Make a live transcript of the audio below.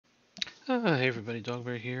Hey everybody,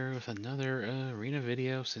 Dogbear here with another arena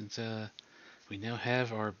video since we now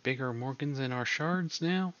have our bigger Morgans and our shards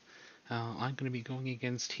now. I'm going to be going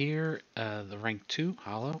against here, the rank 2,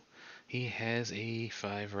 Hollow. He has a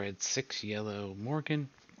 5 red, 6 yellow Morgan.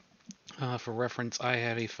 For reference, I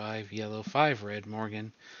have a 5 yellow, 5 red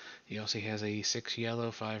Morgan. He also has a 6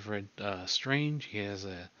 yellow, 5 red Strange. He has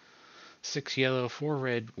a 6 yellow, 4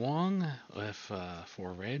 red Wong with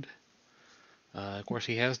 4 red. Of course,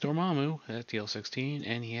 he has Dormammu at TL16,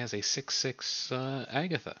 and he has a 6/6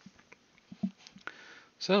 Agatha.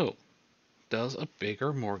 So, does a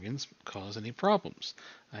bigger Morgans cause any problems?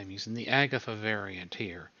 I'm using the Agatha variant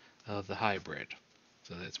here of the hybrid.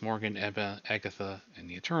 So that's Morgan, Ebba, Agatha, and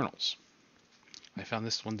the Eternals. I found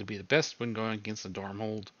this one to be the best when going against the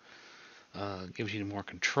Dormhold. Gives you more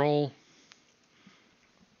control.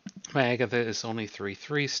 My Agatha is only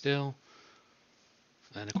 3/3 still.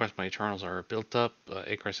 And of course, my Eternals are built up.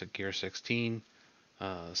 Icarus at gear 16.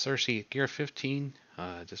 Cersei at gear 15,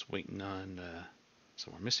 just waiting on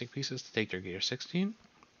some more Mystic pieces to take their gear 16.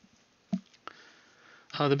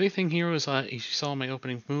 The big thing here was, you saw my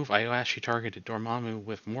opening move, I actually targeted Dormammu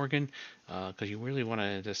with Morgan, because you really want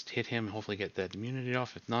to just hit him and hopefully get that immunity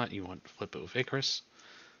off. If not, you want to flip it with Icarus.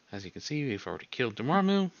 As you can see, we've already killed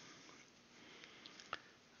Dormammu.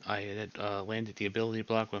 I had landed the ability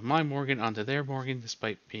block with my Morgan onto their Morgan,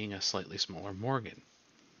 despite being a slightly smaller Morgan.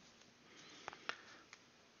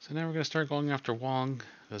 So now we're going to start going after Wong,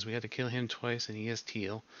 because we had to kill him twice, and he is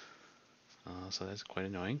teal. So that's quite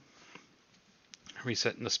annoying.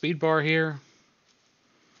 Resetting the speed bar here.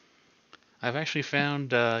 I've actually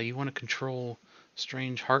found you want to control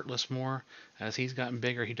Strange Heartless more. As he's gotten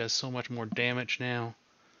bigger, he does so much more damage now.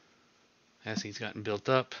 As he's gotten built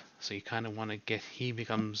up, so you kind of want to get, he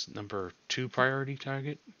becomes number 2 priority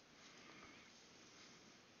target.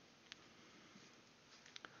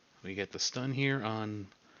 We get the stun here on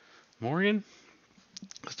Morgan.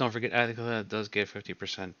 Let's don't forget Agatha does get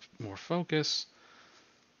 50% more focus.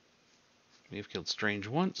 We've killed Strange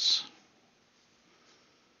once.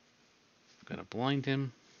 Gonna blind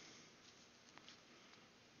him.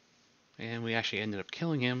 And we actually ended up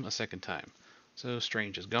killing him a second time. So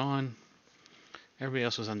Strange is gone. Everybody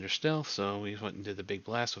else was under stealth, so we went and did the big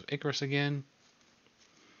blast with Icarus again.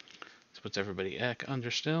 This puts everybody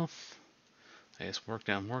under stealth. I just worked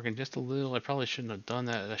down Morgan just a little. I probably shouldn't have done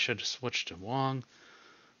that. I should have switched to Wong.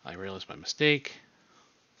 I realized my mistake.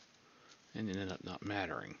 And it ended up not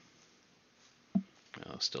mattering.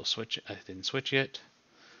 I'll still switch. I didn't switch yet.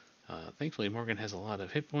 Thankfully, Morgan has a lot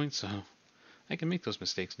of hit points, so I can make those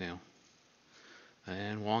mistakes now.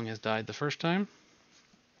 And Wong has died the first time.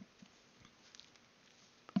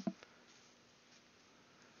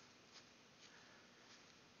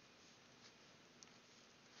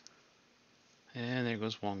 And there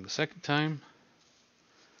goes Wong the second time.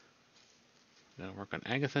 Gonna work on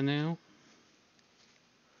Agatha now.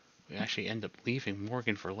 We actually end up leaving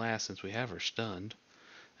Morgan for last since we have her stunned.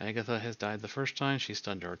 Agatha has died the first time. She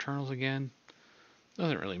stunned our Eternals again.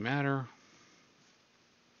 Doesn't really matter.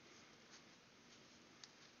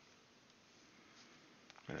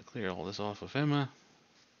 I'm gonna clear all this off with Emma.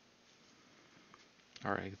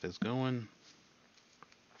 Alright, Agatha's going.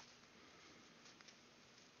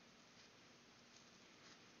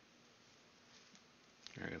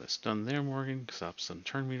 I gotta stun there, Morgan. Stop some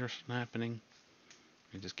turn meters from happening.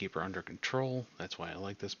 And just keep her under control. That's why I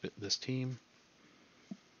like this team.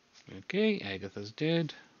 Okay, Agatha's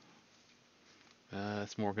dead.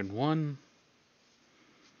 It's Morgan 1.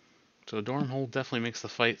 So Dormhold definitely makes the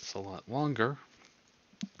fights a lot longer.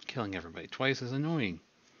 Killing everybody twice is annoying.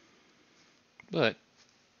 But,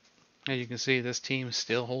 as you can see, this team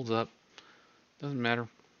still holds up. Doesn't matter.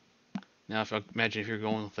 Now, imagine if you're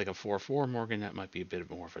going with like a 4/4 Morgan, that might be a bit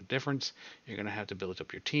more of a difference. You're going to have to build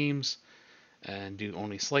up your teams and do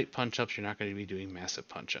only slight punch-ups. You're not going to be doing massive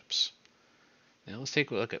punch-ups. Now let's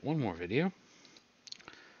take a look at one more video.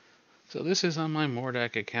 So this is on my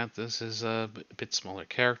Mordak account. This is a bit smaller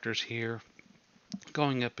characters here.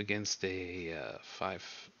 Going up against a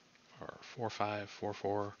 5 or 4/5,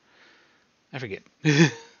 4/4. I forget.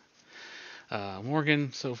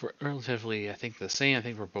 Morgan, so for relatively, I think the same. I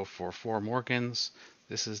think we're both 4/4 Morgans.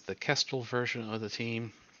 This is the Kestrel version of the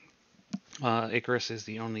team. Icarus is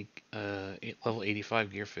the only level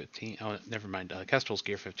 85 gear 15. Oh, never mind. Kestrel's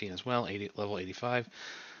gear 15 as well, level 85.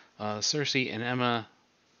 Cersei and Emma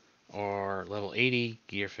are level 80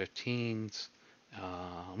 gear 15s.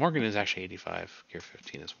 Morgan is actually 85 gear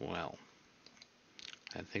 15 as well.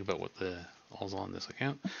 And think about what the all's on this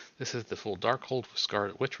account. This is the full darkhold with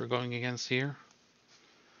Scarlet Witch we're going against here.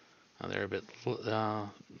 They're a bit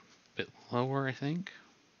lower, I think.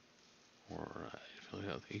 Or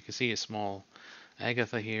you can see a small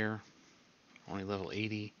Agatha here, only level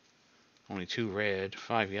 80, only 2 red,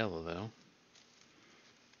 5 yellow though.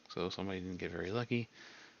 So somebody didn't get very lucky.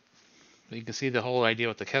 But you can see the whole idea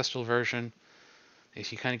with the Kestrel version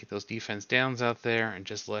is you kind of get those defense downs out there and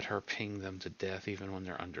just let her ping them to death even when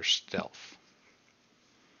they're under stealth.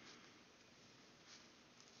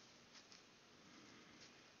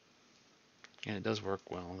 And it does work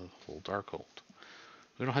well, the whole darkhold.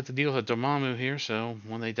 We don't have to deal with a dormhold here, so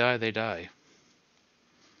when they die, they die.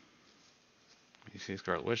 You see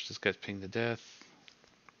Scarlet Witch just gets pinged to death.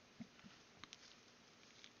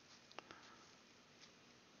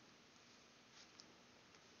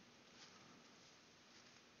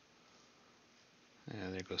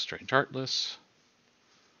 And there goes Strange Heartless.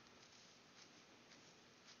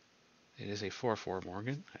 It is a 4/4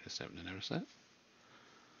 Morgan. I just happened to notice that.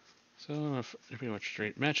 So, pretty much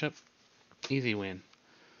straight matchup. Easy win.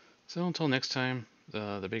 So, until next time,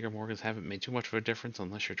 the bigger Morgans haven't made too much of a difference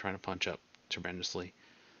unless you're trying to punch up tremendously.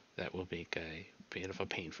 That will make a bit of a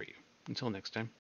pain for you. Until next time.